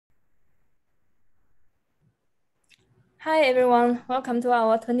Hi everyone, welcome to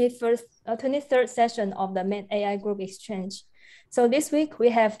our 23rd session of the MedAI Group Exchange. So this week we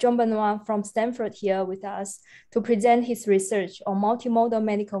have Jean-Benoit from Stanford here with us to present his research on multimodal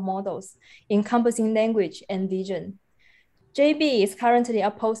medical models encompassing language and vision. JB is currently a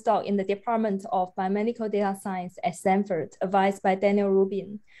postdoc in the Department of Biomedical Data Science at Stanford, advised by Daniel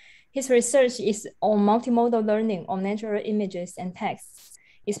Rubin. His research is on multimodal learning on natural images and texts,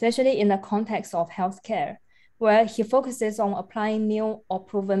 especially in the context of healthcare, where he focuses on applying new or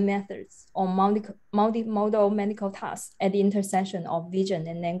proven methods on multimodal medical tasks at the intersection of vision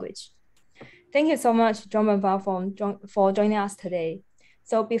and language. Thank you so much, Jean-Benoit, for joining us today.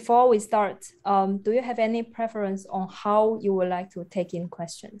 So before we start, do you have any preference on how you would like to take in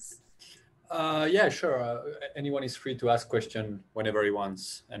questions? Yeah, sure. Anyone is free to ask question whenever he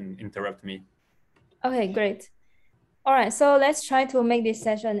wants and interrupt me. Okay, great. All right, so let's try to make this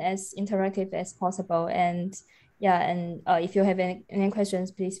session as interactive as possible. And if you have any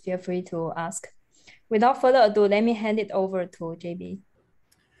questions, please feel free to ask. Without further ado, let me hand it over to JB.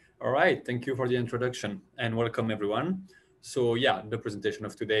 All right, thank you for the introduction and welcome everyone. So yeah, the presentation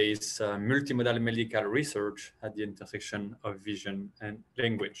of today is multimodal medical research at the intersection of vision and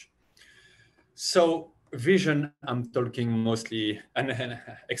language. So vision, I'm talking mostly and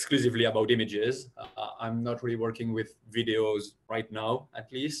exclusively about images. I'm not really working with videos right now,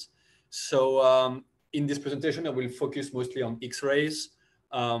 at least. So in this presentation, I will focus mostly on X-rays,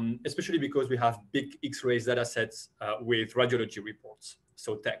 especially because we have big X-rays data sets with radiology reports,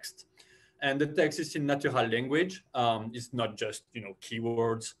 so text. And the text is in natural language. It's not just,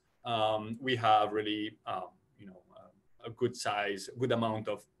 keywords. We have really, a good amount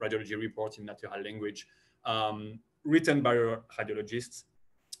of radiology reports in natural language written by radiologists.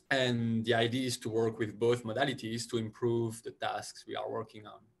 And the idea is to work with both modalities to improve the tasks we are working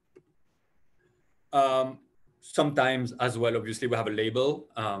on. Sometimes as well, obviously, we have a label.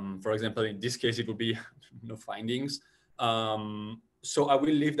 For example, in this case, it would be no findings. So I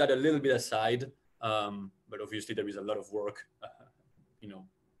will leave that a little bit aside, but obviously there is a lot of work,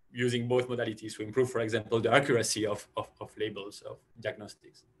 using both modalities to improve, for example, the accuracy of labels, of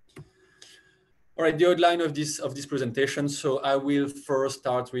diagnostics. All right, the outline of this presentation. So I will first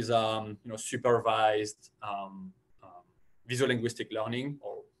start with supervised visual linguistic learning,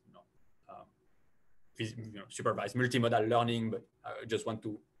 or supervised multimodal learning, but I just want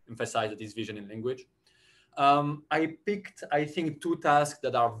to emphasize that it's vision and language. I picked, I think, two tasks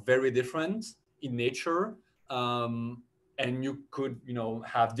that are very different in nature, and you could,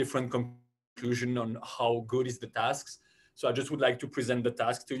 have different conclusion on how good is the tasks. So I just would like to present the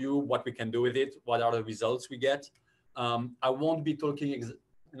task to you, what we can do with it, what are the results we get. I won't be talking,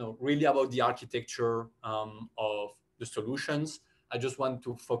 really about the architecture of the solutions. I just want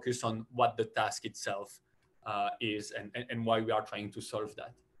to focus on what the task itself is and why we are trying to solve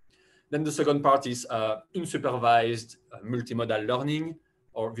that. Then the second part is unsupervised multimodal learning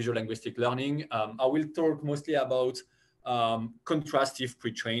or visual linguistic learning. I will talk mostly about contrastive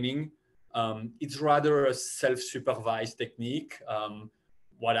pre-training. It's rather a self-supervised technique.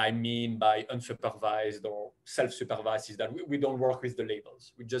 What I mean by unsupervised or self-supervised is that we don't work with the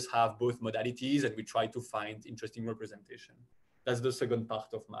labels. We just have both modalities and we try to find interesting representation. That's the second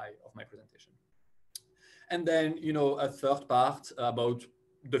part of my presentation. And then, a third part about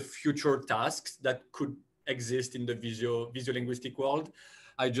the future tasks that could exist in the visual linguistic world.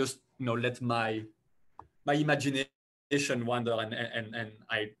 I just, let my imagination wander and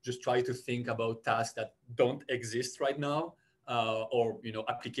I just try to think about tasks that don't exist right now, or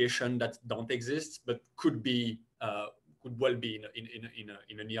application that don't exist but could well be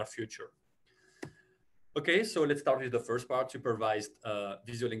in a near future. Okay, so let's start with the first part, supervised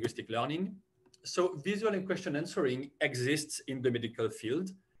visual linguistic learning. So visual and question answering exists in the medical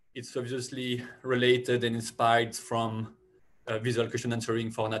field. It's obviously related and inspired from visual question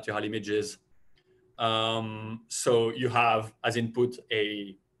answering for natural images. So you have as input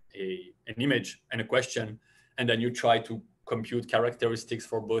an image and a question, and then you try to compute characteristics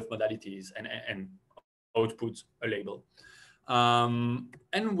for both modalities and output a label.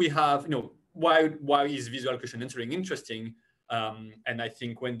 And we have, why is visual question answering interesting? And I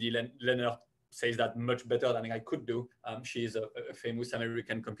think Wendy Leonard says that much better than I could do. She is a famous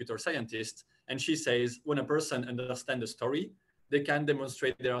American computer scientist, and she says when a person understands a story, they can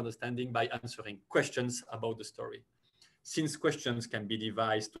demonstrate their understanding by answering questions about the story. Since questions can be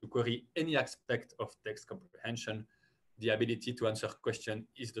devised to query any aspect of text comprehension, the ability to answer questions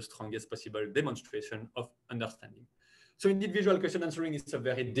is the strongest possible demonstration of understanding. So indeed, visual question answering is a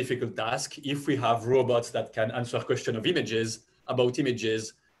very difficult task. If we have robots that can answer questions of images, about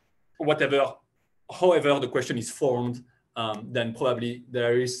images, however the question is formed, then probably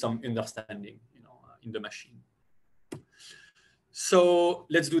there is some understanding, in the machine. So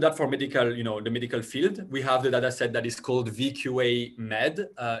let's do that for medical, the medical field. We have the data set that is called VQA Med.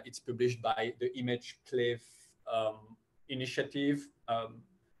 It's published by the ImageClave initiative. The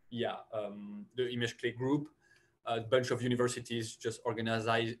ImageClave group, a bunch of universities just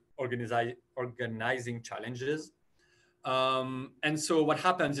organizing challenges. And so what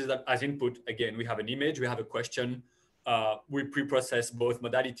happens is that as input, again, we have an image, we have a question, we pre-process both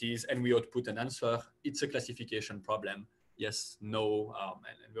modalities and we output an answer. It's a classification problem. Yes, no,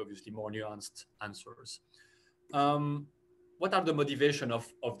 and obviously more nuanced answers. What are the motivation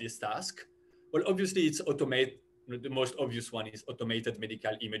of this task? Well, obviously it's automate. The most obvious one is automated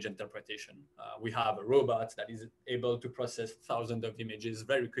medical image interpretation. We have a robot that is able to process thousands of images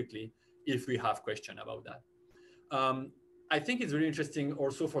very quickly if we have question about that. I think it's really interesting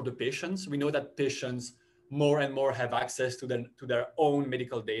also for the patients. We know that patients more and more have access to their own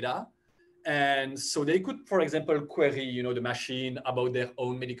medical data. And so they could, for example, query, the machine about their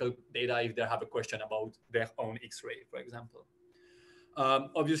own medical data if they have a question about their own X-ray, for example.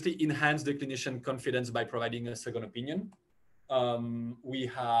 Obviously, enhance the clinician confidence by providing a second opinion. We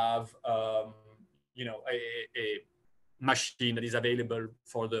have, a machine that is available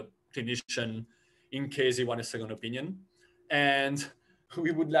for the clinician in case they want a second opinion. And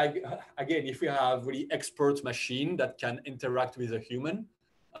we would like, again, if we have really expert machine that can interact with a human,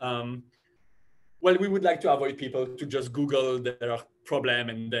 well, we would like to avoid people to just Google their problem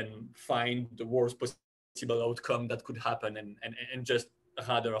and then find the worst possible outcome that could happen, and just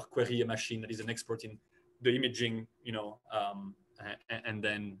rather query a machine that is an expert in the imaging, and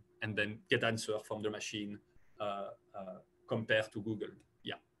then get answer from the machine compared to Google.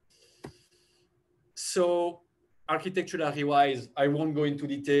 Yeah. So architecturally wise, I won't go into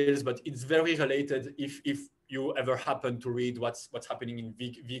details, but it's very related. If you ever happen to read what's happening in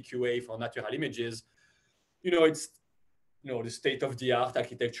VQA for natural images, it's the state-of-the-art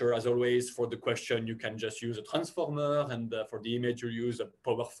architecture. As always, for the question, you can just use a transformer, and for the image, you use a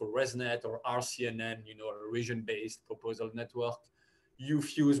powerful ResNet or RCNN, a region-based proposal network. You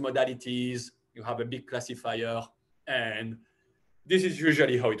fuse modalities, you have a big classifier, and this is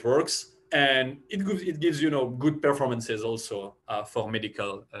usually how it works. And it gives good performances also for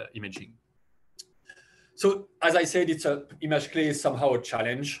medical imaging. So as I said, ImageClave is somehow a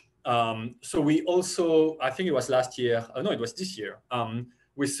challenge. So we also, I think it was last year, no, it was this year,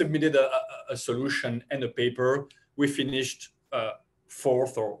 we submitted a solution and a paper. We finished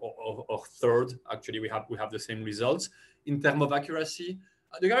fourth or third. Actually, we have the same results in terms of accuracy.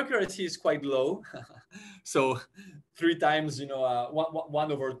 The accuracy is quite low. So 3 times,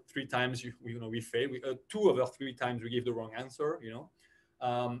 1 over 3 times, we fail. 2 over 3 times we give the wrong answer.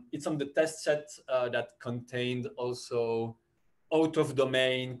 It's on the test set that contained also out of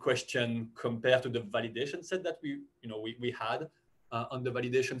domain question compared to the validation set that we had. On the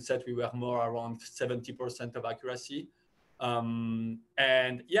validation set, we were more around 70% of accuracy.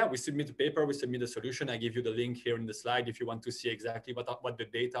 And yeah, we submit a paper, we submit a solution. I give you the link here in the slide if you want to see exactly what the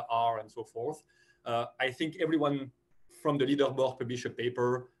data are and so forth. I think everyone from the leaderboard published a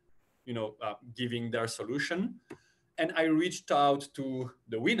paper, giving their solution. And I reached out to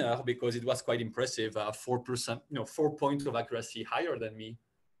the winner because it was quite impressive, 4%, 4 points of accuracy higher than me.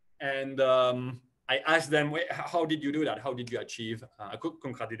 And I asked them, how did you do that? How did you achieve? I could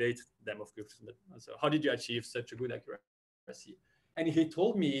congratulate them, of course. So how did you achieve such a good accuracy? And he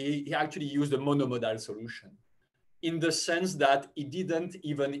told me he actually used a monomodal solution in the sense that he didn't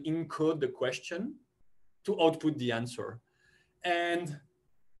even encode the question to output the answer. And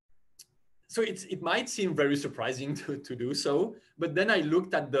so it might seem very surprising to do so, but then I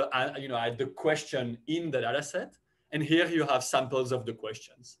looked at at the question in the data set, and here you have samples of the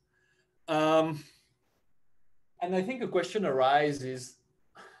questions. And I think a question arises,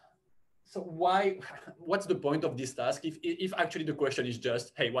 so what's the point of this task if actually the question is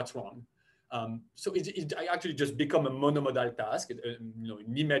just, hey, what's wrong? So it actually just become a monomodal task,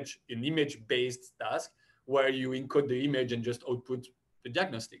 an image-based task where you encode the image and just output the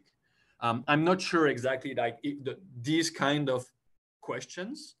diagnostic. I'm not sure exactly if these kind of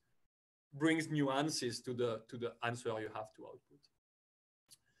questions brings nuances to the answer you have to output.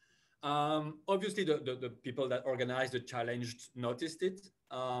 Obviously, the people that organized the challenge noticed it.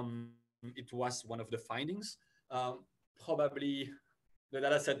 It was one of the findings. Probably the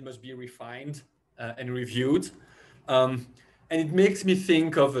data set must be refined and reviewed. And it makes me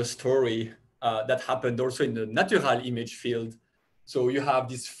think of a story that happened also in the natural image field. So you have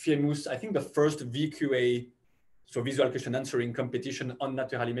this famous, I think the first VQA, so visual question answering competition on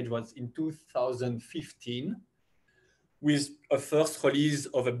natural image was in 2015. with a first release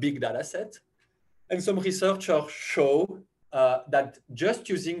of a big data set. And some researchers show that just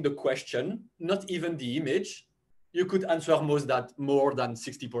using the question, not even the image, you could answer more than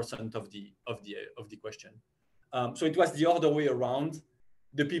 60% of the question. So it was the other way around.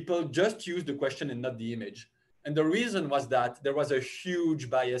 The people just used the question and not the image. And the reason was that there was a huge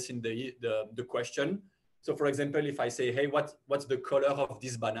bias in the question. So for example, if I say, hey, what's the color of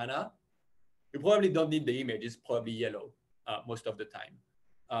this banana? You probably don't need the image, it's probably yellow most of the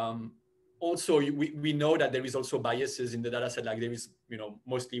time. Also, we know that there is also biases in the data set, like there is,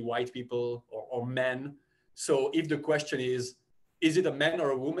 mostly white people or men. So if the question is it a man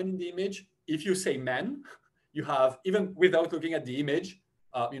or a woman in the image? If you say man, you have, even without looking at the image,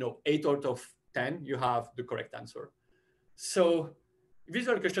 8 out of 10, you have the correct answer. So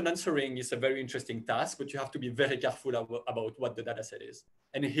visual question answering is a very interesting task, but you have to be very careful about what the data set is.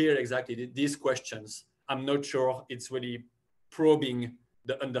 And here, exactly, these questions, I'm not sure it's really probing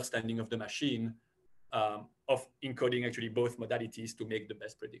the understanding of the machine of encoding actually both modalities to make the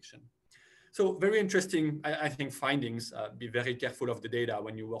best prediction. So very interesting, I think, findings. Be very careful of the data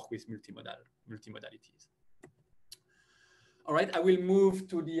when you work with multimodalities. All right, I will move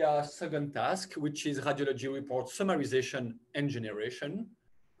to the second task, which is radiology report summarization and generation.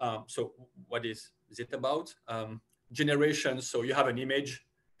 So what is it about? Generation, so you have an image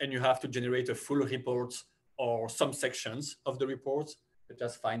and you have to generate a full report or some sections of the report, such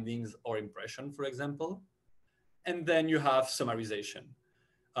as findings or impression, for example. And then you have summarization.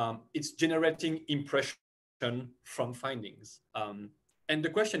 It's generating impression from findings. And the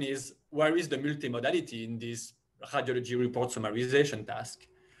question is, where is the multimodality in this radiology report summarization task?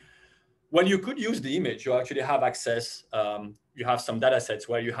 Well, you could use the image. You actually have access. You have some data sets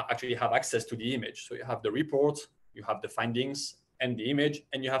where you actually have access to the image. So you have the report, you have the findings and the image,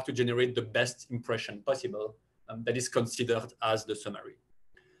 and you have to generate the best impression possible that is considered as the summary.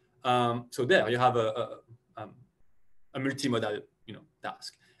 So there you have a multimodal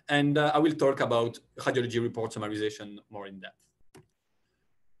task. And I will talk about radiology report summarization more in depth.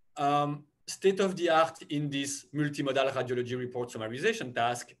 State of the art in this multimodal radiology report summarization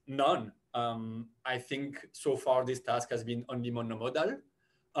task, none. I think so far this task has been only monomodal.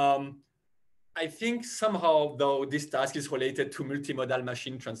 I think somehow, though, this task is related to multimodal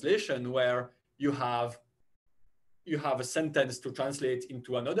machine translation, where you have a sentence to translate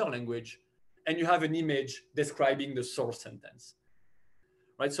into another language, and you have an image describing the source sentence.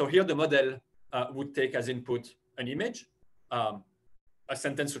 Right? So here the model would take as input an image, a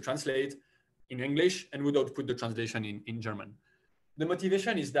sentence to translate in English, and would output the translation in German. The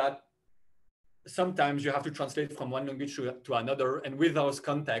motivation is that sometimes you have to translate from one language to another, and with those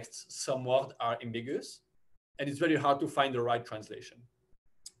contexts, some words are ambiguous, and it's very hard to find the right translation.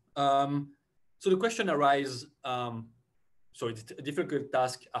 So the question arises, so it's a difficult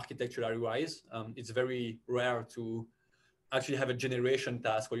task architecturally wise. It's very rare to actually have a generation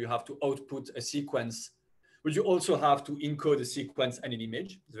task where you have to output a sequence, but you also have to encode a sequence and an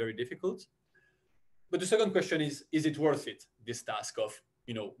image. It's very difficult. But the second question is it worth it, this task of,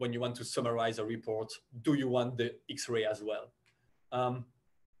 when you want to summarize a report, do you want the X-ray as well?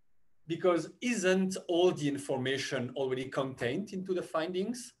 Because isn't all the information already contained into the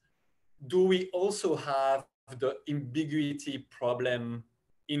findings? Do we also have the ambiguity problem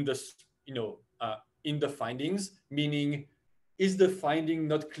in the, in the findings? Meaning, is the finding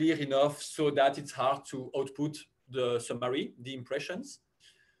not clear enough so that it's hard to output the summary, the impressions?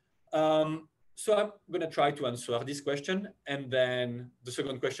 So I'm going to try to answer this question. And then the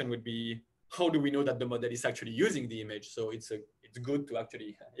second question would be, how do we know that the model is actually using the image? So it's good to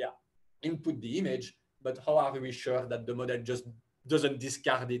actually, input the image, but how are we sure that the model just doesn't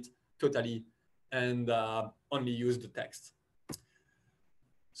discard it totally and only use the text?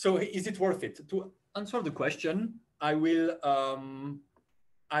 So is it worth it? To answer the question, I will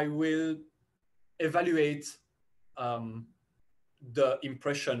evaluate the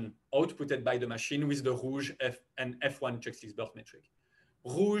impression outputted by the machine with the Rouge and F1 Check-Six-Birth metric.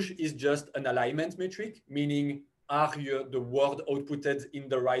 Rouge is just an alignment metric, meaning are the word outputted in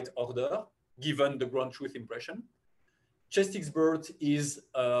the right order, given the ground truth impression. Check-Six-Birth is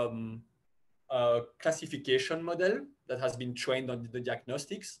a classification model that has been trained on the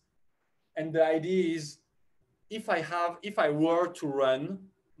diagnostics. And the idea is, if I were to run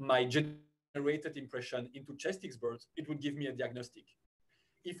my generated impression into Check-Six-Birth, it would give me a diagnostic.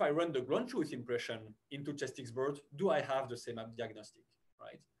 If I run the ground truth impression into Check-Six-Birth, do I have the same diagnostic,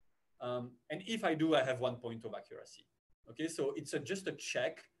 right? And if I do, I have 1 point of accuracy. Okay, so it's just a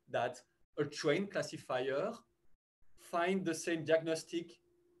check that a trained classifier find the same diagnostic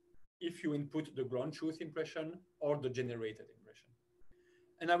if you input the ground truth impression or the generated impression.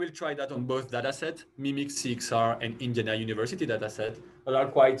 And I will try that on both datasets, MIMIC CXR and Indiana University dataset, that are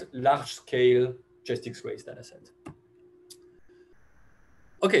quite large-scale chest X-rays dataset.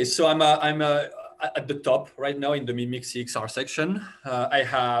 Okay, so I'm at the top right now in the MIMIC CXR section. I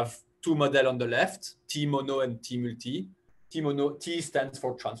have two models on the left, T mono and T multi. T mono, T stands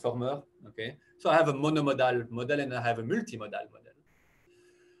for transformer. Okay, so I have a monomodal model and I have a multimodal model.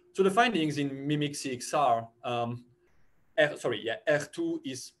 So the findings in MIMIC CXR, R2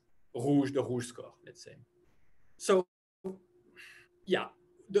 is rouge, the rouge score, let's say. So yeah,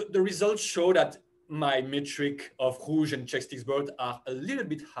 the results show that my metric of rouge and chest X-bird are a little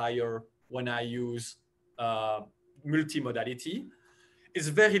bit higher when I use multimodality. It's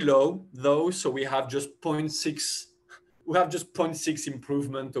very low though, so we have just 0.6. We have just 0.6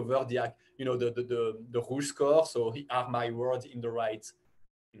 improvement over the the rouge score. So here are my words in the right,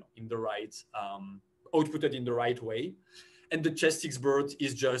 outputted in the right way. And the chest X-bird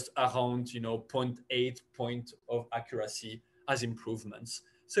is just around 0.8 point of accuracy as improvements.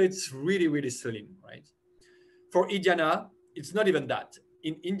 So it's really, really slim, right? For Indiana, it's not even that.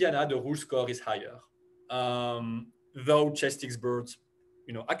 In Indiana, the rouge score is higher, though chest X-bird,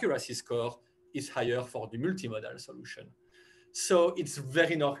 accuracy score is higher for the multimodal solution. So it's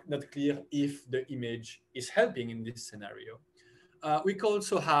very not clear if the image is helping in this scenario. We can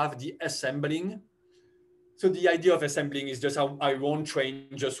also have the assembling. So the idea of assembling is just I won't train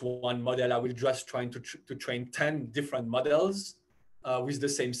just one model. I will just try to train 10 different models with the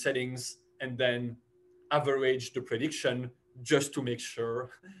same settings and then average the prediction just to make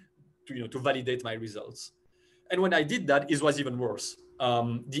sure to validate my results. And when I did that, it was even worse.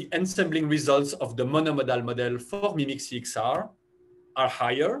 The ensembling results of the monomodal model for MIMIC CXR are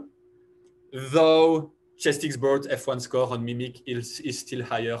higher, though chest X-bird F1 score on MIMIC is still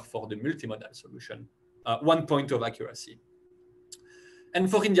higher for the multimodal solution, 1 point of accuracy. And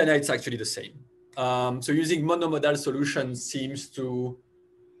for Indiana, it's actually the same. So using monomodal solution seems to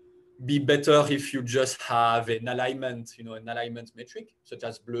be better if you just have an alignment, an alignment metric, such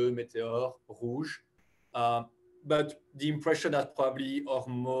as bleu, météore, rouge. But the impression are probably are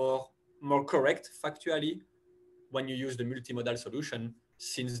more correct factually when you use the multimodal solution,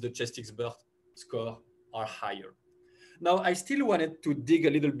 since the chest X-bird score are higher. Now, I still wanted to dig a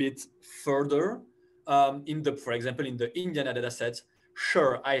little bit further for example, in the Indiana dataset.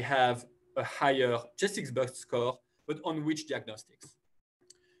 Sure, I have a higher chest X-bird score, but on which diagnostics?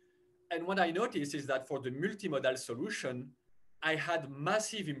 And what I noticed is that for the multimodal solution, I had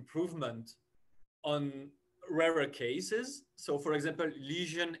massive improvement on rarer cases. So for example,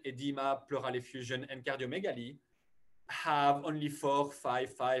 lesion, edema, pleural effusion, and cardiomegaly have only 4,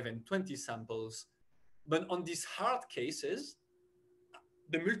 5, 5, and 20 samples. But on these hard cases,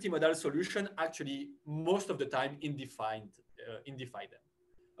 the multimodal solution actually most of the time identified them.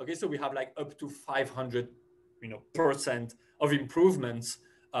 Okay, so we have like up to 500% of improvements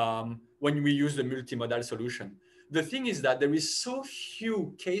when we use the multimodal solution. The thing is that there is so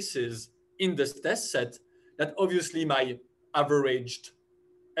few cases in this test set that obviously my averaged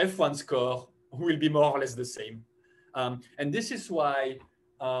F1 score will be more or less the same. And this is why,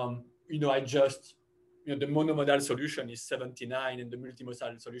 I just, the monomodal solution is 79 and the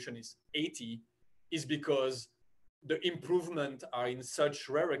multimodal solution is 80, is because the improvement are in such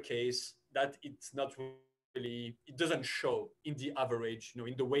rare case that it's not really, it doesn't show in the average,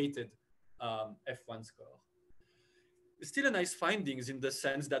 in the weighted F1 score. Still a nice findings in the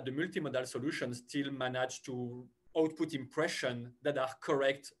sense that the multimodal solution still manage to output impression that are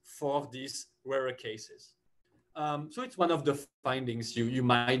correct for these rare cases. So it's one of the findings. You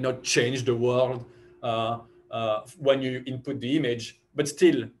might not change the world when you input the image, but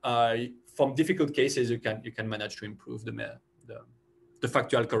still, from difficult cases, you can manage to improve the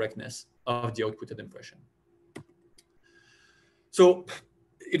factual correctness of the outputted impression. So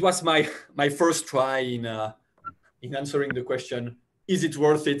it was my first try in answering the question: is it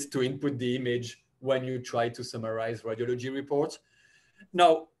worth it to input the image when you try to summarize radiology reports?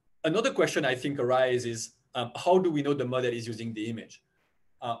 Now, another question I think arises: how do we know the model is using the image?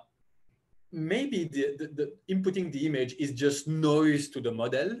 Maybe the inputting the image is just noise to the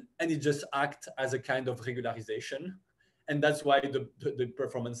model, and it just acts as a kind of regularization. And that's why the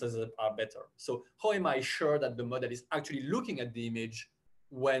performances are better. So how am I sure that the model is actually looking at the image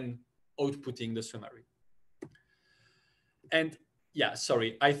when outputting the summary? And yeah,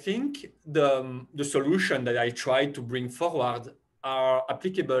 sorry, I think the solution that I tried to bring forward are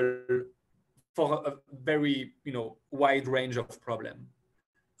applicable for a very wide range of problem.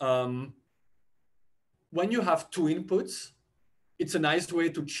 When you have two inputs, it's a nice way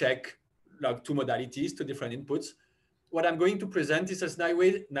to check like two modalities, two different inputs. What I'm going to present is a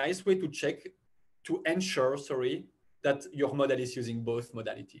nice way to check, to ensure, sorry, that your model is using both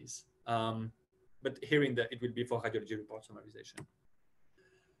modalities. But here it will be for radiology report summarization.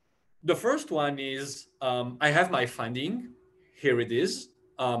 The first one is I have my finding. Here it is.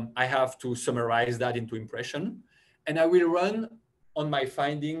 I have to summarize that into impression, and I will run on my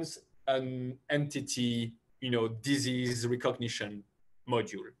findings an entity, disease recognition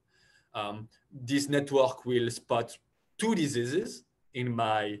module. This network will spot two diseases in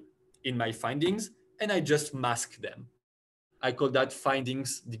my findings, and I just mask them. I call that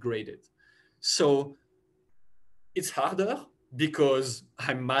findings degraded. So it's harder because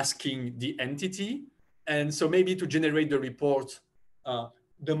I'm masking the entity. And so maybe to generate the report,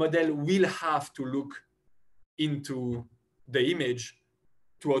 the model will have to look into the image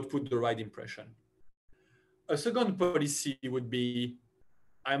to output the right impression. A second policy would be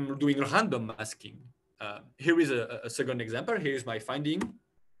I'm doing random masking. Here is a second example. Here's my finding.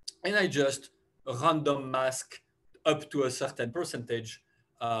 And I just random mask up to a certain percentage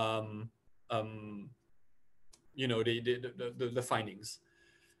the findings.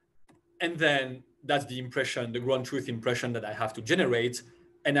 And then that's the impression, the ground truth impression that I have to generate,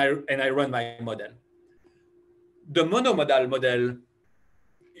 and I run my model. The monomodal model,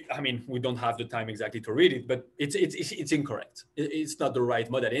 I mean, we don't have the time exactly to read it, but it's incorrect. It's not the right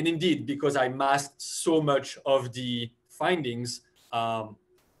model. And indeed, because I masked so much of the findings,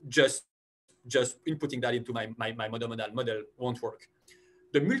 just inputting that into my monomodal model won't work.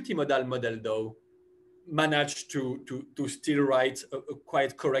 The multimodal model, though, managed to still write a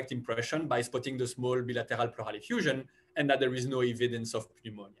quite correct impression by spotting the small bilateral pleural effusion and that there is no evidence of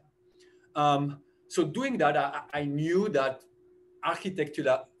pneumonia. So doing that, I knew that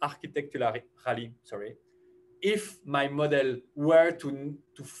architecturally, if my model were to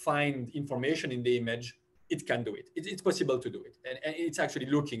find information in the image, it can do it. It's possible to do it, and it's actually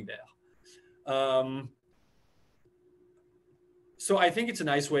looking there. So I think it's a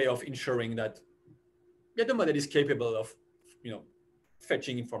nice way of ensuring that the model is capable of,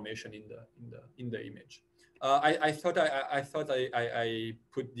 fetching information in the image. I thought I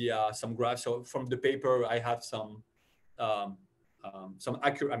put some graphs. So from the paper, I have some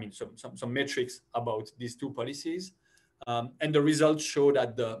accurate, some metrics about these two policies, and the results show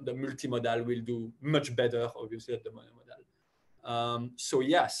that the multimodal will do much better, obviously, than the monomodal. So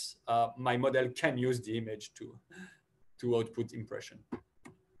yes, my model can use the image to output impression.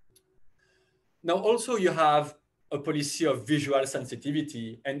 Now, also you have a policy of visual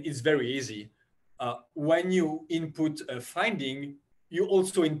sensitivity, and it's very easy. When you input a finding, you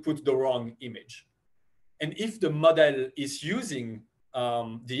also input the wrong image. And if the model is using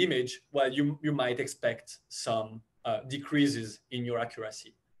the image, well, you might expect some decreases in your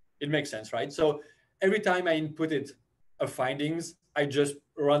accuracy. It makes sense, right? So every time I inputted a findings, I just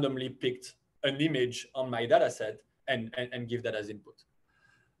randomly picked an image on my data set and give that as input.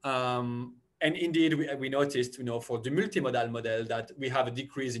 And indeed, we noticed, for the multimodal model that we have a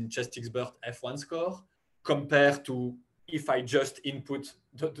decrease in chest X-BERT F1 score compared to if I just input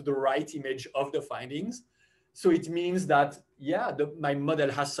the right image of the findings. So it means that, my model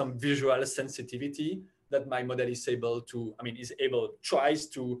has some visual sensitivity that my model is able, tries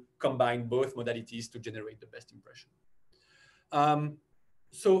to combine both modalities to generate the best impression.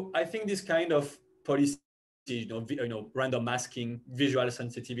 So I think this kind of policy, random masking, visual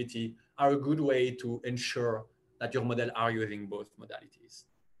sensitivity are a good way to ensure that your model are using both modalities.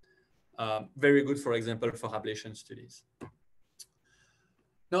 Very good, for example, for ablation studies.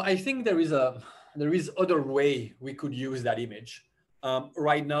 Now, I think there is other way we could use that image.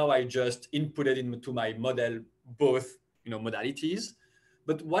 Right now, I just inputted into my model both modalities.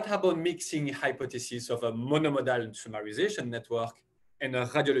 But what about mixing hypotheses of a monomodal summarization network and a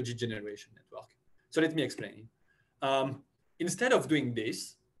radiology generation network? So let me explain. Instead of doing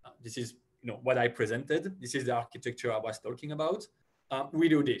this, this is what I presented. This is the architecture I was talking about. We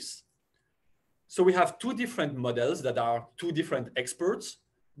do this. So we have two different models that are two different experts.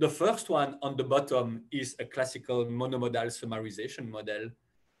 The first one on the bottom is a classical monomodal summarization model,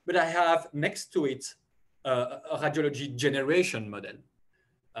 but I have next to it a radiology generation model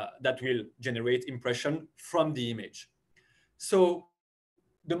that will generate impression from the image. So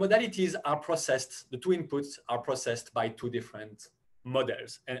the modalities are processed, the two inputs are processed by two different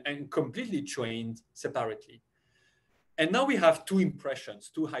models and completely trained separately. And now we have two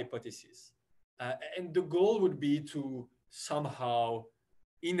impressions, two hypotheses. And the goal would be to somehow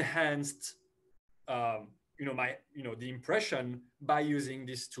enhance the impression by using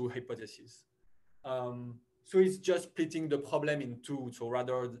these two hypotheses. So it's just splitting the problem in two. So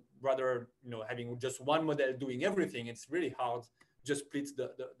rather having just one model doing everything, it's really hard. Just split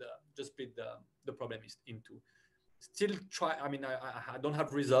the problem in two. Still try. I mean, I don't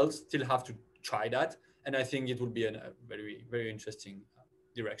have results. Still have to try that, and I think it would be a very, very interesting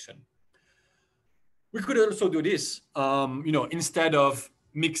direction. We could also do this. Instead of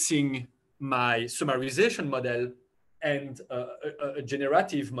mixing my summarization model and a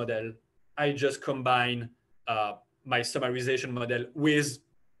generative model, I just combine my summarization model with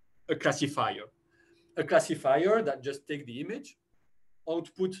a classifier that just take the image,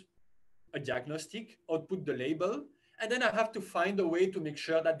 output a diagnostic, output the label, and then I have to find a way to make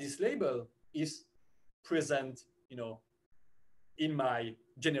sure that this label is present, in my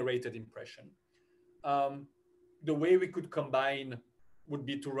generated impression. The way we could combine would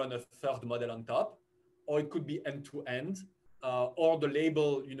be to run a third model on top, or it could be end-to-end, or the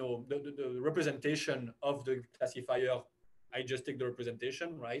label, the representation of the classifier. I just take the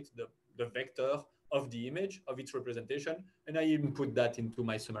representation, right? The vector of the image, of its representation, and I input that into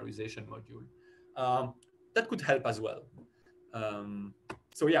my summarization module. That could help as well.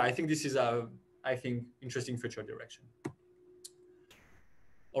 So yeah, I think this is interesting future direction.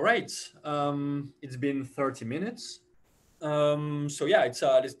 All right, it's been 30 minutes. So yeah, it's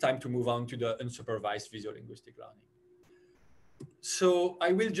time to move on to the unsupervised physiolinguistic learning. So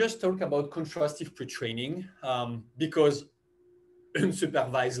I will just talk about contrastive pre-training because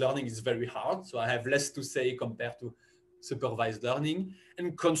unsupervised learning is very hard. So I have less to say compared to supervised learning.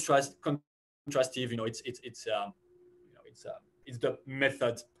 And contrastive, it's the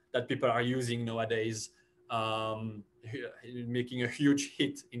method that people are using nowadays, making a huge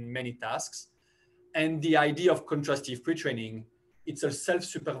hit in many tasks. And the idea of contrastive pre-training, it's a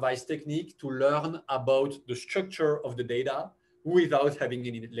self-supervised technique to learn about the structure of the data without having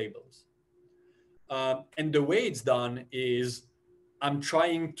any labels. And the way it's done is I'm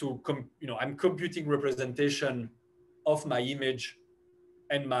trying to, I'm computing representation of my image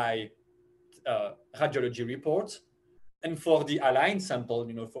and my radiology report. And for the aligned sample,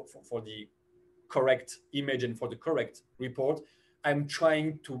 for the correct image and for the correct report, I'm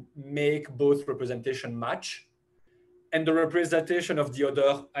trying to make both representation match. And the representation of the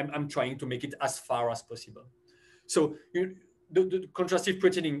other, I'm trying to make it as far as possible. So the contrastive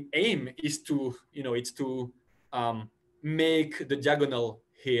pre-training aim is to, make the diagonal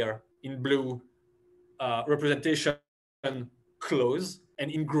here in blue representation close, and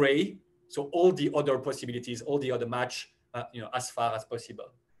in gray, so all the other possibilities, all the other match, as far as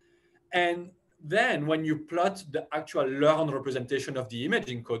possible. And then when you plot the actual learned representation of the image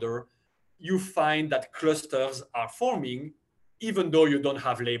encoder, you find that clusters are forming even though you don't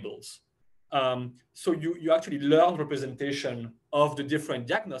have labels. So you actually learn representation of the different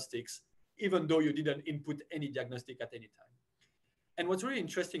diagnostics, even though you didn't input any diagnostic at any time. And what's really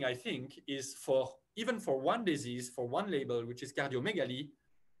interesting, I think, is even for one disease, for one label, which is cardiomegaly,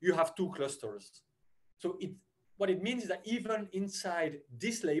 you have two clusters. So what it means is that even inside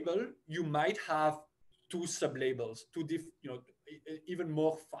this label, you might have two sublabels, even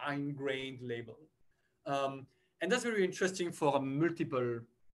more fine-grained label. And that's very interesting for a multiple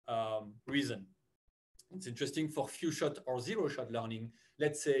reason. It's interesting for few-shot or zero-shot learning.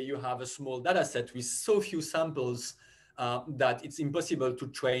 Let's say you have a small data set with so few samples that it's impossible to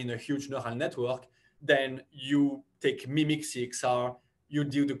train a huge neural network. Then you take mimic CXR, you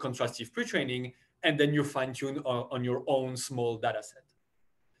do the contrastive pre-training, and then you fine-tune on your own small data set.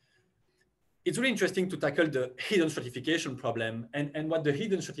 It's really interesting to tackle the hidden stratification problem. And what the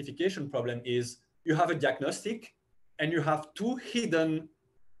hidden stratification problem is, you have a diagnostic and you have two hidden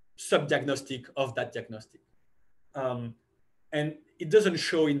sub-diagnostic of that diagnostic. And it doesn't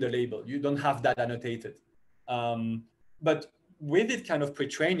show in the label. You don't have that annotated. But with this kind of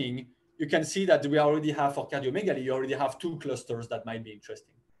pre-training, you can see that we already have, for cardiomegaly, you already have two clusters that might be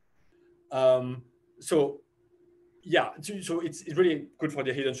interesting. So it's really good for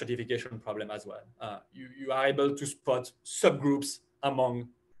the hidden stratification problem as well. You are able to spot subgroups among,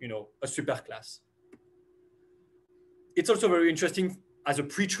 a superclass. It's also very interesting as a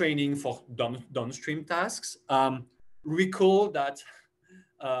pre-training for downstream tasks. Recall that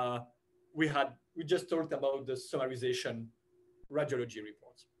we just talked about the summarization radiology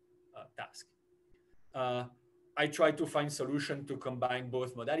report task. I tried to find solution to combine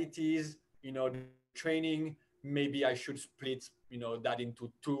both modalities, the training. Maybe I should split, that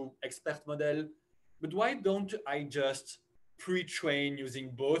into two expert model. But why don't I just pre-train using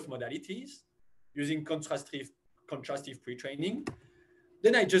both modalities, using contrastive pre-training?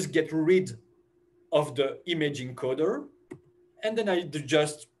 Then I just get rid of the image encoder, and then I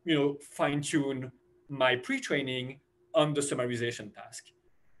just, fine-tune my pre-training on the summarization task.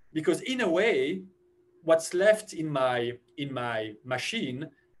 Because in a way, what's left in my machine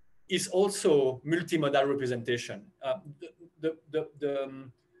is also multimodal representation.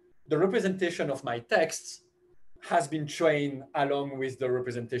 The representation of my texts has been trained along with the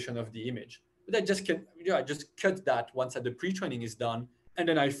representation of the image. But I just I just cut that once the pre-training is done, and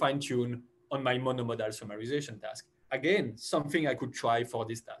then I fine-tune on my monomodal summarization task. Again, something I could try for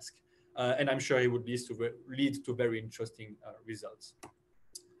this task. And I'm sure it would lead to very interesting results.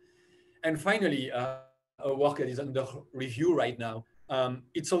 And finally, a work that is under review right now.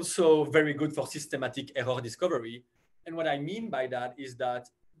 It's also very good for systematic error discovery. And what I mean by that is that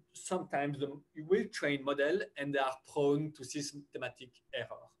sometimes you will train model and they are prone to systematic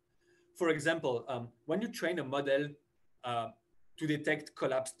error. For example, when you train a model to detect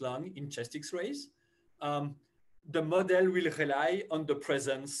collapsed lung in chest X-rays, the model will rely on the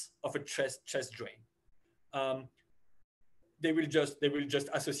presence of a chest drain. They will just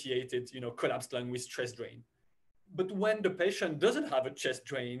associate it, collapsed lung with chest drain. But when the patient doesn't have a chest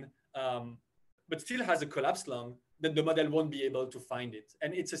drain, but still has a collapsed lung, then the model won't be able to find it.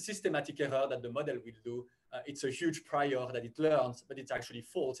 And it's a systematic error that the model will do. It's a huge prior that it learns, but it's actually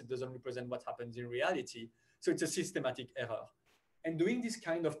false. It doesn't represent what happens in reality. So it's a systematic error. And doing this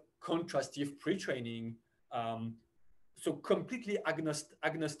kind of contrastive pre-training, so completely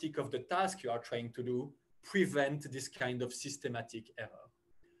agnostic of the task you are trying to do, prevent this kind of systematic error.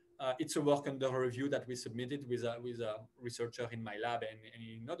 It's a work under review that we submitted with a researcher in my lab and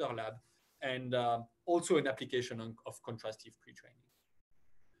in another lab, and also an application of contrastive pre-training.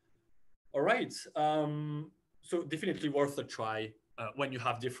 All right, so definitely worth a try when you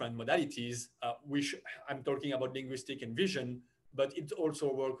have different modalities. I'm talking about linguistic and vision, but it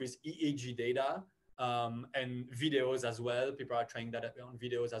also works with EEG data and videos as well. People are trying that on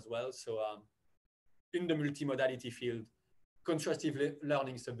videos as well. So in the multimodality field, contrastive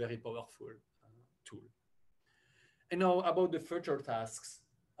learning is a very powerful tool. And now about the future tasks.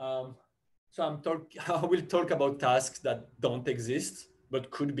 So I will talk about tasks that don't exist, but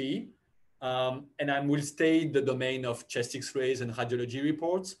could be. And I will stay in the domain of chest X-rays and radiology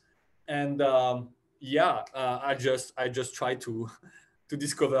reports. And I just try to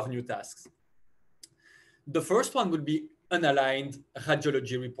discover new tasks. The first one would be unaligned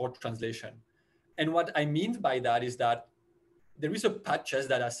radiology report translation. And what I mean by that is that there is a patches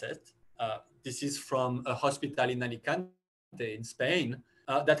data set. This is from a hospital in Alicante in Spain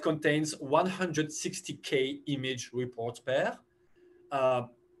that contains 160K image reports per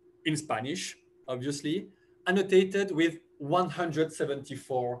in Spanish, obviously, annotated with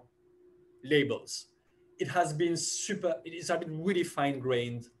 174 labels. It has been really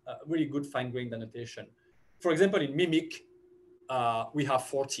fine-grained, really good fine-grained annotation. For example, in Mimic, we have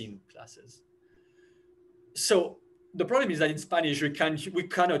 14 classes. So the problem is that in Spanish, we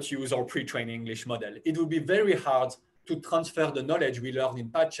cannot use our pre-trained English model. It would be very hard to transfer the knowledge we learn in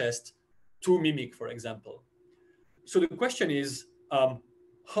PatChest to Mimic, for example. So the question is,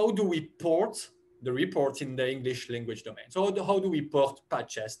 how do we port the report in the English language domain? So how do we port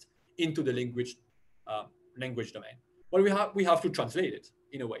PatChest into the language domain? Well, we have to translate it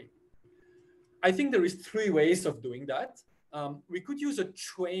in a way. I think there is 3 ways of doing that. We could use a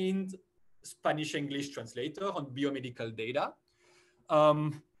trained Spanish-English translator on biomedical data.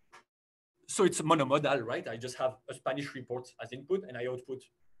 So it's monomodal, right? I just have a Spanish report as input and I output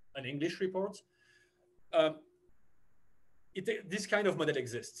an English report. This kind of model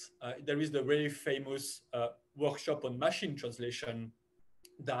exists. There is the very famous workshop on machine translation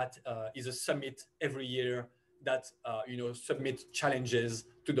that is a summit every year that submit challenges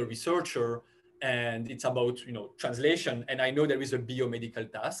to the researcher, and it's about translation. And I know there is a biomedical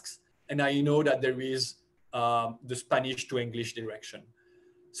tasks, and I know that there is the Spanish to English direction.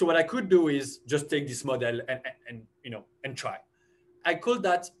 So what I could do is just take this model and try. I call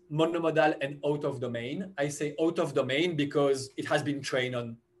that monomodal and out of domain. I say out of domain because it has been trained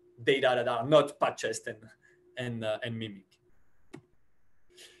on data that are not PatChest and Mimic.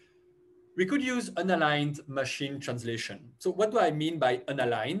 We could use unaligned machine translation. So what do I mean by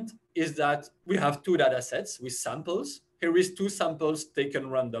unaligned? Is that we have 2 data sets with samples. Here is 2 samples taken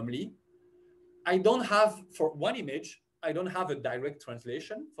randomly. I don't have, for one image, I don't have a direct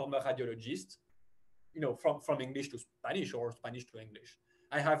translation from a radiologist, from English to Spanish or Spanish to English.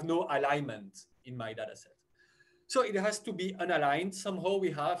 I have no alignment in my data set. So it has to be unaligned. Somehow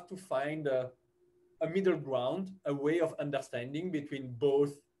we have to find a middle ground, a way of understanding between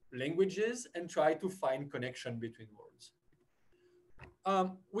both languages and try to find connection between words.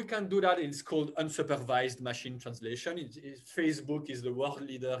 We can do that. It's called unsupervised machine translation. Facebook is the world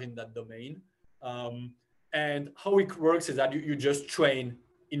leader in that domain. And how it works is that you just train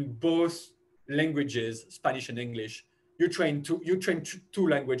in both languages, Spanish and English. You train two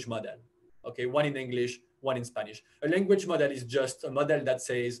language model, okay? One in English, one in Spanish. A language model is just a model that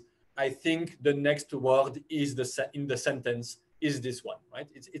says, I think the next word is in the sentence is this one, right?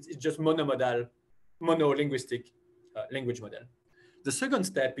 It's just monolinguistic language model. The second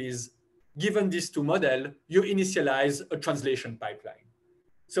step is, given these two models, you initialize a translation pipeline.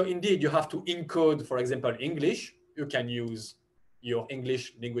 So indeed, you have to encode, for example, English. You can use your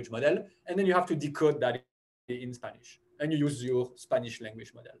English language model, and then you have to decode that in Spanish, and you use your Spanish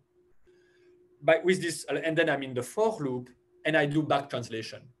language model. But with this, and then I'm in the for loop, and I do back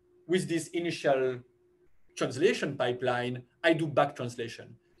translation. With this initial translation pipeline, I do back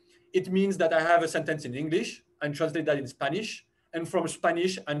translation. It means that I have a sentence in English and translate that in Spanish, and from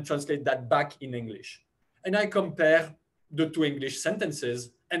Spanish and translate that back in English. And I compare the two English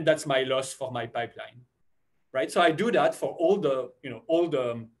sentences, and that's my loss for my pipeline, right? So I do that for all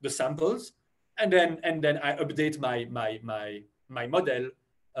the samples, and then I update my model,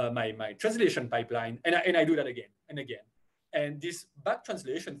 my translation pipeline, and I do that again and again. And this back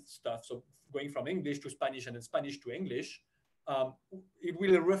translation stuff, so going from English to Spanish and then Spanish to English, it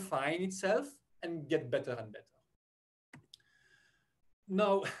will refine itself and get better and better.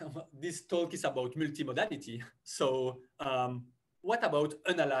 Now, this talk is about multimodality. So what about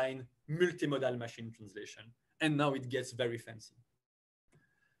unaligned multimodal machine translation? And now it gets very fancy.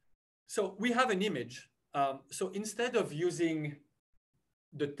 So we have an image. So instead of using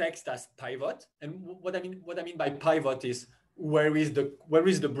the text as pivot, and what I mean by pivot is where is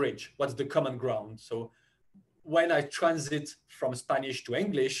the bridge? What's the common ground? So when I transit from Spanish to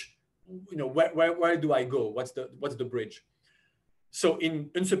English, where do I go? What's the bridge? So in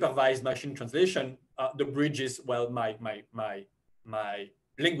unsupervised machine translation, the bridge is, well, my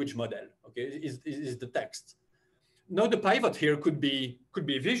language model, okay, is the text. Now the pivot here could be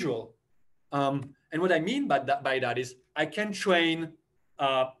visual. And what I mean by that is I can train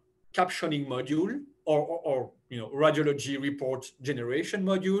a captioning module or radiology report generation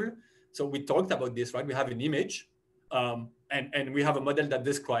module. So we talked about this, right? We have an image, and we have a model that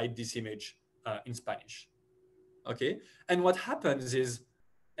describes this image in Spanish. Okay, and what happens is,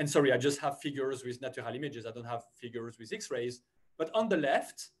 and sorry, I just have figures with natural images. I don't have figures with X-rays. But on the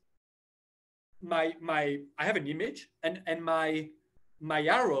left, I have an image, and my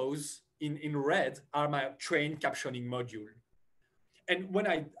arrows in red are my trained captioning module. And when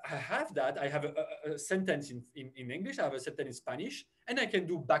I have that, I have a sentence in English, I have a sentence in Spanish, and I can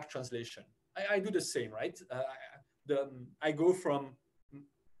do back translation. I do the same, right? I go from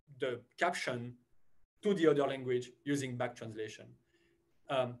the caption to the other language using back translation.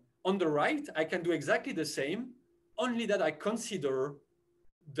 On the right, I can do exactly the same, only that I consider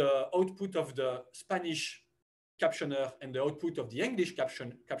the output of the Spanish captioner and the output of the English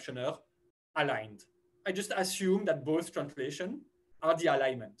captioner aligned. I just assume that both translation are the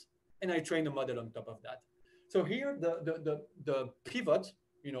alignment, and I train a model on top of that. So here, the pivot,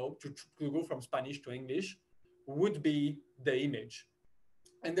 to go from Spanish to English would be the image.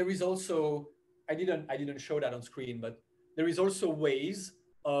 And there is also, I didn't show that on screen, but there is also ways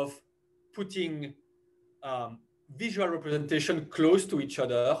of putting visual representation close to each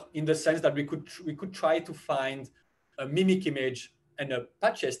other, in the sense that we could try to find a mimic image and a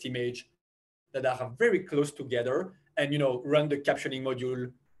patchest image that are very close together, and run the captioning module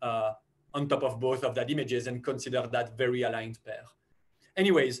on top of both of that images and consider that very aligned pair.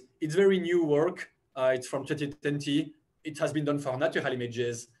 Anyways, it's very new work. It's from 2020. It has been done for natural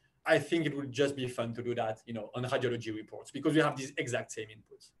images. I think it would just be fun to do that, on radiology reports, because we have these exact same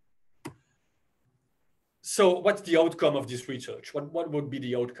inputs. So what's the outcome of this research? What would be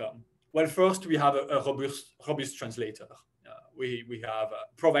the outcome? Well, first, we have a robust translator. We have,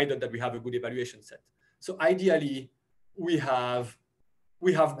 provided that we have a good evaluation set. So ideally, we have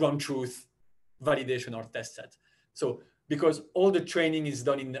ground truth validation or test set. So because all the training is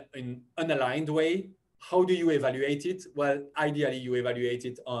done in unaligned way, how do you evaluate it? Well, ideally, you evaluate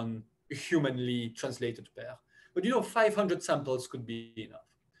it on a humanly translated pair. But 500 samples could be enough.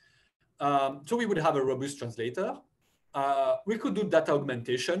 So we would have a robust translator. We could do data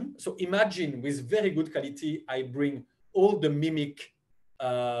augmentation. So imagine with very good quality, I bring all the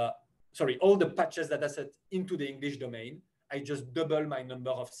all the patches dataset into the English domain. I just double my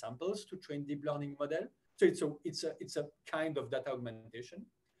number of samples to train deep learning model. So it's a kind of data augmentation.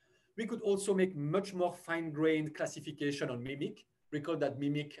 We could also make much more fine-grained classification on mimic. Recall that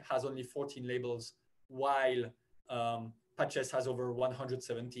mimic has only 14 labels, while patches has over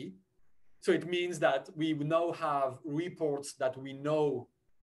 170. So it means that we now have reports that we know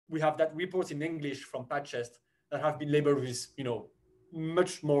we have that reports in English from Patchest that have been labeled with,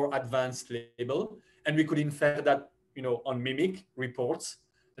 much more advanced label. And we could infer that, on Mimic reports.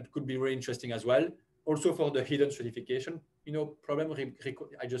 That could be very interesting as well. Also for the hidden stratification, problem.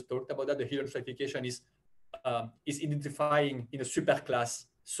 I just talked about that. The hidden stratification is identifying in a superclass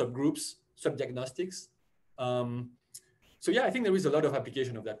subgroups, subdiagnostics. So yeah, I think there is a lot of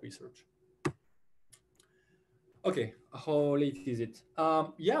application of that research. Okay, how late is it?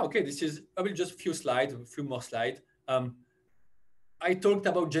 Yeah, okay, I will just a few more slides. I talked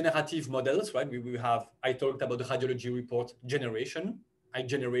about generative models, right? I talked about the radiology report generation. I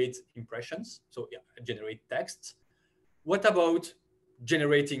generate impressions, so yeah, I generate texts. What about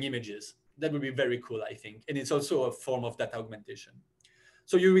generating images? That would be very cool, I think. And it's also a form of data augmentation.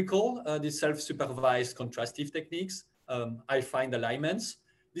 So you recall the self-supervised contrastive techniques. I find alignments.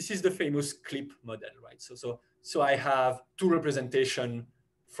 This is the famous CLIP model, right? So I have two representation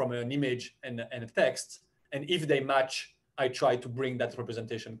from an image and a text. And if they match, I try to bring that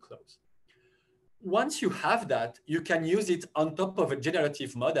representation close. Once you have that, you can use it on top of a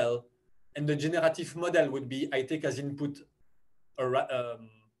generative model. And the generative model would be, I take as input a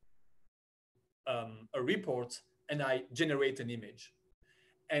report and I generate an image.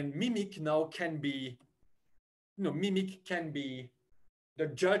 And Mimic now can be, Mimic can be the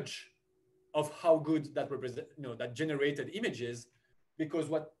judge of how good that that generated image is, because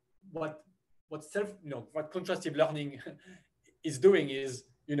what contrastive learning is doing is,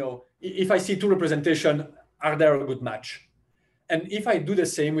 if I see two representation, are there a good match? And if I do the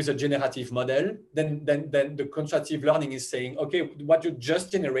same with a generative model, then the contrastive learning is saying, okay, what you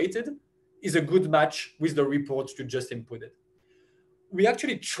just generated is a good match with the report you just inputted. We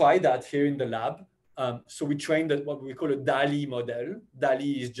actually try that here in the lab. So we trained what we call a DALI model.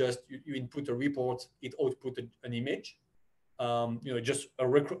 DALI is just you input a report, it output an image. Just a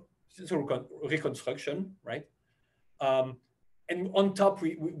reconstruction, right? And on top,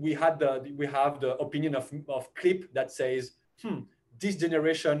 we have the opinion of CLIP that says, this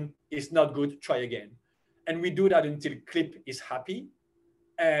generation is not good, try again. And we do that until CLIP is happy.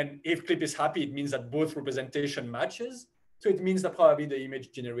 And if CLIP is happy, it means that both representation matches. So it means that probably the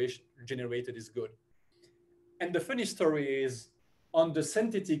image generated is good. And the funny story is, on the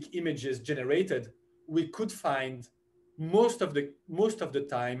synthetic images generated, we could find most of the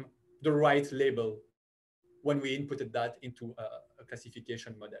time the right label when we inputted that into a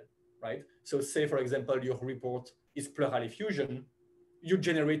classification model, right? So say, for example, your report is pleural effusion, you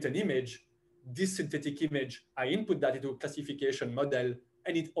generate an image, this synthetic image, I input that into a classification model,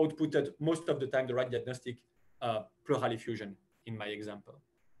 and it outputted most of the time the right diagnostic pleural effusion in my example.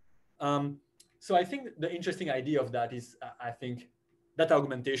 So I think the interesting idea of that is, I think, data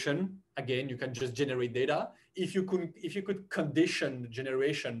augmentation. Again, you can just generate data. If you could condition the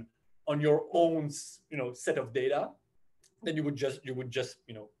generation on your own, set of data, then you would just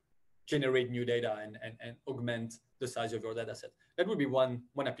generate new data and augment the size of your data set. That would be one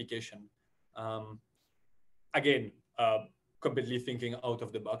application. Again, completely thinking out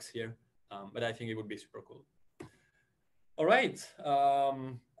of the box here, but I think it would be super cool. All right,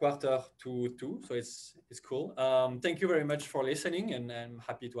 1:45, so it's cool. Thank you very much for listening, and I'm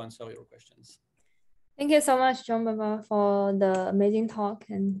happy to answer your questions. Thank you so much, Jean-Benoit, for the amazing talk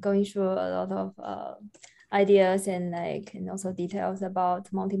and going through a lot of ideas and also details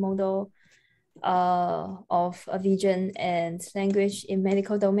about multimodal of vision and language in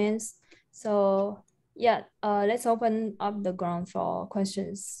medical domains. So yeah, let's open up the ground for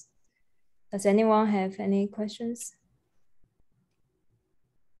questions. Does anyone have any questions?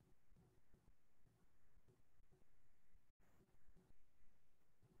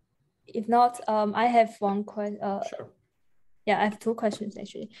 If not, I have one question. Sure. Yeah, I have two questions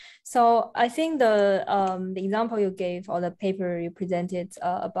actually. So I think the example you gave or the paper you presented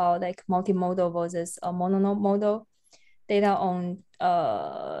about multimodal versus monomodal data on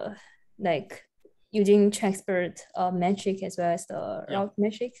using Checkspert metric as well as the route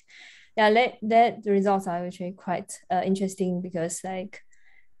metric. Yeah, that the results are actually quite interesting because the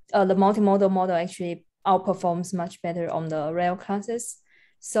multimodal model actually outperforms much better on the rare classes.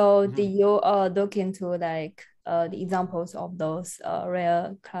 So do you look into the examples of those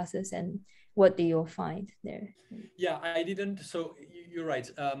rare classes, and what do you find there? Yeah, I didn't. So you're right.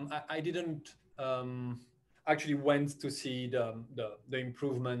 I didn't actually went to see the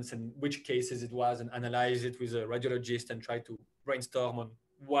improvements and which cases it was and analyze it with a radiologist and try to brainstorm on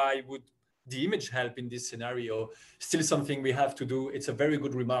why would the image help in this scenario. Still something we have to do. It's a very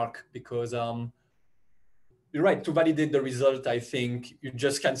good remark because you're right. To validate the result, I think you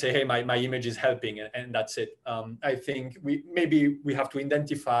just can't say, hey, my image is helping, and that's it. I think maybe we have to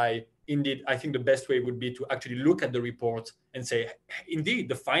identify, indeed, I think the best way would be to actually look at the report and say, indeed,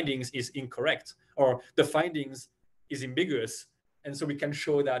 the findings is incorrect, or the findings is ambiguous. And so we can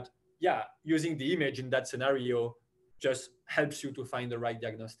show that, yeah, using the image in that scenario just helps you to find the right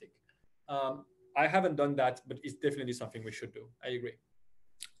diagnostic. I haven't done that, but it's definitely something we should do. I agree.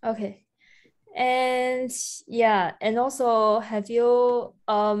 Okay. And yeah, and also have you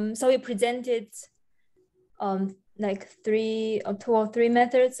so you presented like two or three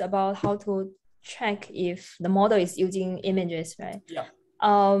methods about how to check if the model is using images, right? Yeah.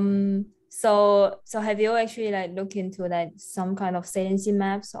 So have you actually like looked into like some kind of saliency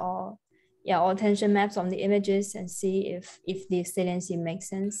maps or attention maps on the images and see if the saliency makes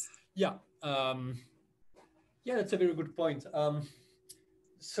sense? Yeah. Yeah, that's a very good point.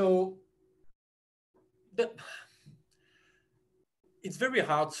 So it's very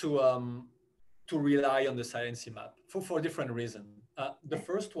hard to rely on the saliency map for different reasons. The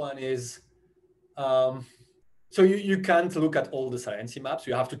first one is, so you can't look at all the saliency maps.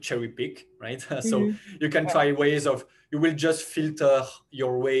 You have to cherry pick, right? So you can try ways of, you will just filter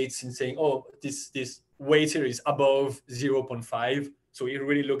your weights in saying, oh, this weight here is above 0.5. So you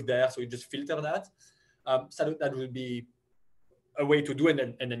really look there. So you just filter that. So that will be a way to do it,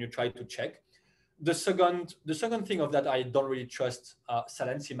 and then you try to check. The second thing of that I don't really trust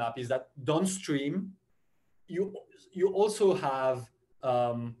saliency map is that downstream, you also have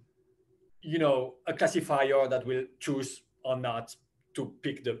a classifier that will choose or not to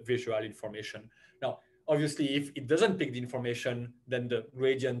pick the visual information. Now, obviously, if it doesn't pick the information, then the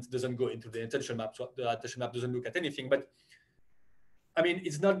gradient doesn't go into the attention map, so the attention map doesn't look at anything. But I mean,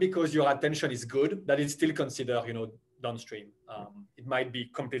 it's not because your attention is good that it's still considered, downstream. It might be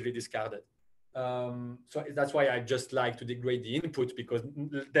completely discarded. So that's why I just like to degrade the input, because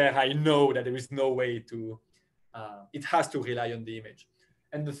there I know that there is no way to, it has to rely on the image.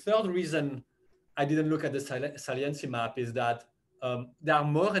 And the third reason I didn't look at the saliency map is that there are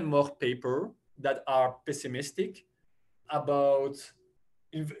more and more papers that are pessimistic about,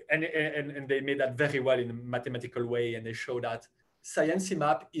 and they made that very well in a mathematical way, and they show that saliency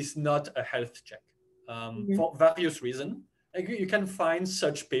map is not a health check for various reasons. Like you can find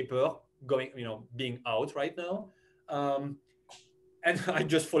such paper being out right now. And I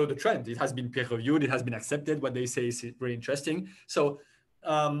just follow the trend. It has been peer reviewed. It has been accepted. What they say is really interesting. So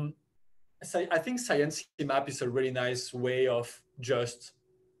I think science map is a really nice way of just,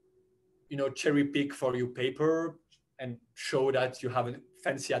 cherry pick for your paper and show that you have a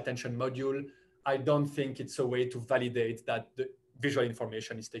fancy attention module. I don't think it's a way to validate that the visual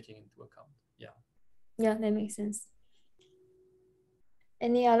information is taken into account. Yeah. Yeah, that makes sense.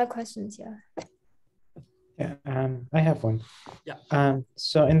 Any other questions here? Yeah, I have one. Yeah.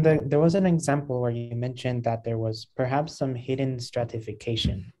 So there was an example where you mentioned that there was perhaps some hidden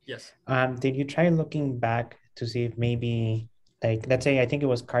stratification. Yes. Did you try looking back to see if maybe, like, let's say, I think it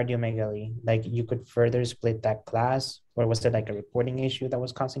was cardiomegaly, like you could further split that class, or was it like a reporting issue that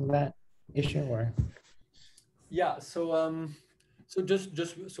was causing that issue, or? Yeah. So just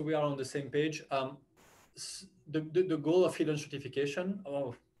so we are on the same page. The goal of hidden stratification,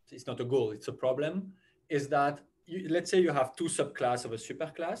 it's not a goal, it's a problem, is that let's say you have two subclass of a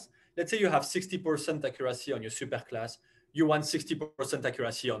superclass. Let's say you have 60% accuracy on your superclass. You want 60%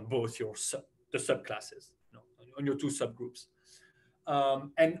 accuracy on both the subclasses, on your two subgroups.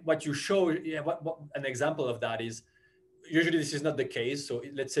 And what you show, what an example of that is, usually this is not the case. So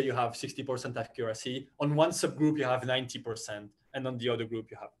let's say you have 60% accuracy. On one subgroup, you have 90%, and on the other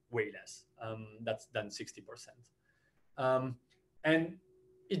group, you have way less than 60%. And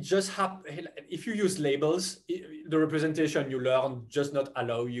it just happens, if you use labels, the representation you learn does not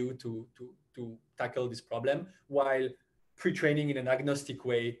allow you to tackle this problem, while pre-training in an agnostic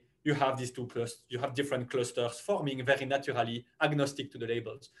way, you have these two clusters, you have different clusters forming very naturally agnostic to the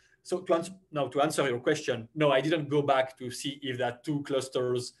labels. So to answer your question, no, I didn't go back to see if that two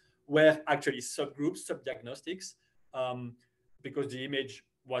clusters were actually subgroups, subdiagnostics, because the image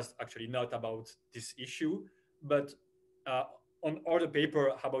was actually not about this issue. But on other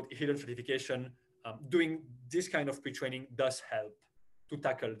paper about hidden stratification, doing this kind of pre-training does help to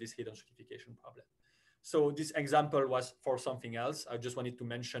tackle this hidden stratification problem. So this example was for something else. I just wanted to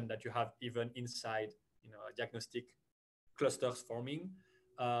mention that you have even inside, diagnostic clusters forming.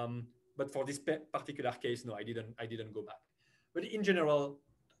 But for this particular case, no, I didn't go back. But in general,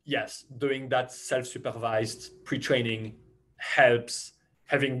 yes, doing that self-supervised pre-training helps,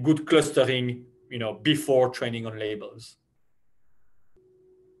 having good clustering, before training on labels.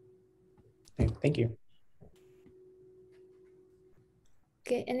 Thank you.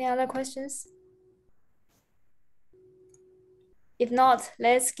 Okay, any other questions? If not,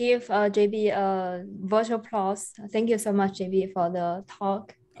 let's give JB a virtual applause. Thank you so much, JB, for the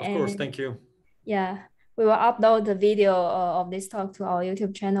talk. Of course, thank you. Yeah, we will upload the video of this talk to our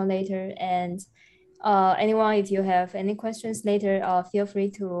YouTube channel later. And anyone, if you have any questions later, feel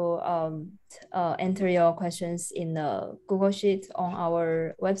free to enter your questions in the Google Sheet on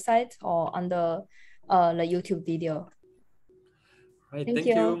our website or on the YouTube video. Right, Thank thank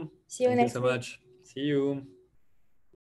you. you. See you Thank next you so week. much. See you.